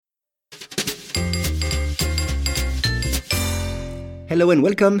Hello and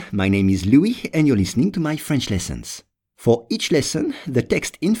welcome. My name is Louis and you're listening to my French lessons. For each lesson, the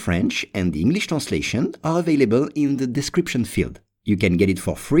text in French and the English translation are available in the description field. You can get it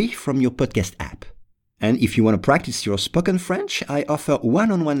for free from your podcast app. And if you want to practice your spoken French, I offer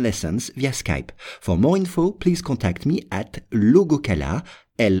one-on-one lessons via Skype. For more info, please contact me at logokala,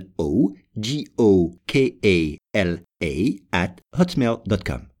 Logokala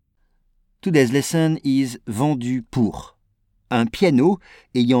 @hotmail.com. Today's lesson is vendu pour. Un piano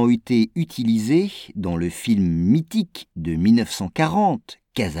ayant été utilisé dans le film mythique de 1940,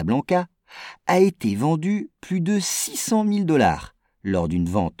 Casablanca, a été vendu plus de $600,000 lors d'une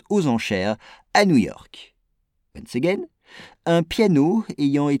vente aux enchères à New York. Once again, un piano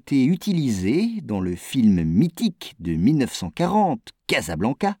ayant été utilisé dans le film mythique de 1940,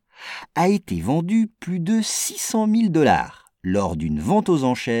 Casablanca, a été vendu plus de $600,000 lors d'une vente aux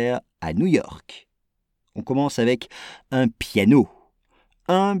enchères à New York. On commence avec un piano.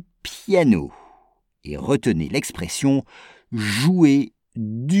 Un piano. Et retenez l'expression jouer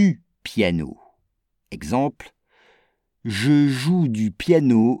du piano. Exemple, je joue du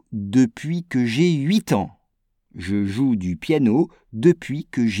piano depuis que j'ai 8 ans. Je joue du piano depuis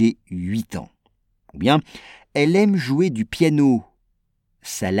que j'ai 8 ans. Ou bien, elle aime jouer du piano.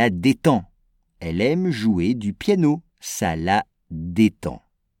 Ça la détend. Elle aime jouer du piano. Ça la détend.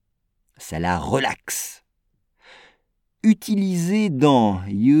 Ça la relaxe. Utiliser dans,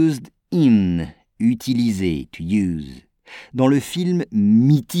 used in, utiliser, to use. Dans le film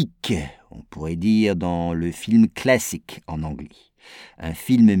mythique, on pourrait dire dans le film classique en anglais. Un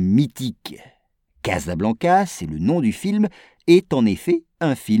film mythique. Casablanca, c'est le nom du film, est en effet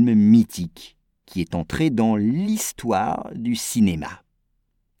un film mythique qui est entré dans l'histoire du cinéma.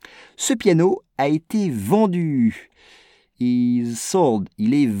 Ce piano a été vendu. Is sold,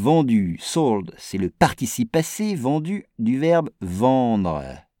 il est vendu. Sold, c'est le participe passé vendu du verbe vendre.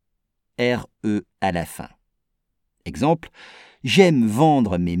 R-E à la fin. Exemple, j'aime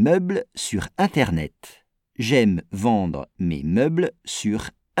vendre mes meubles sur Internet. J'aime vendre mes meubles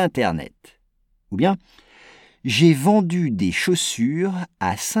sur Internet. Ou bien, j'ai vendu des chaussures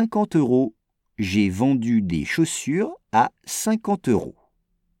à 50 €. J'ai vendu des chaussures à 50 €.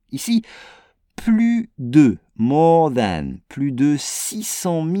 Ici, plus de, more than, plus de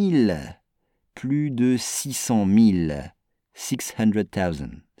 600,000, plus de 600,000,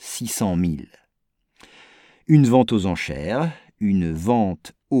 600,000, 600,000. Une vente aux enchères, une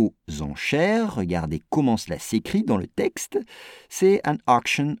vente aux enchères, regardez comment cela s'écrit dans le texte, c'est an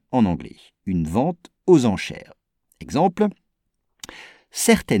auction en anglais, une vente aux enchères. Exemple,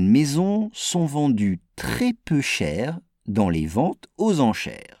 certaines maisons sont vendues très peu cher dans les ventes aux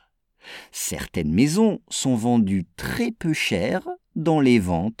enchères. Certaines maisons sont vendues très peu cher dans les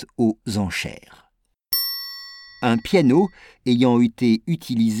ventes aux enchères. Un piano ayant été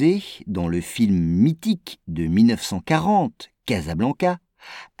utilisé dans le film mythique de 1940, Casablanca,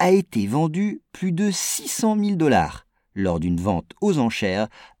 a été vendu plus de $600,000 lors d'une vente aux enchères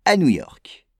à New York.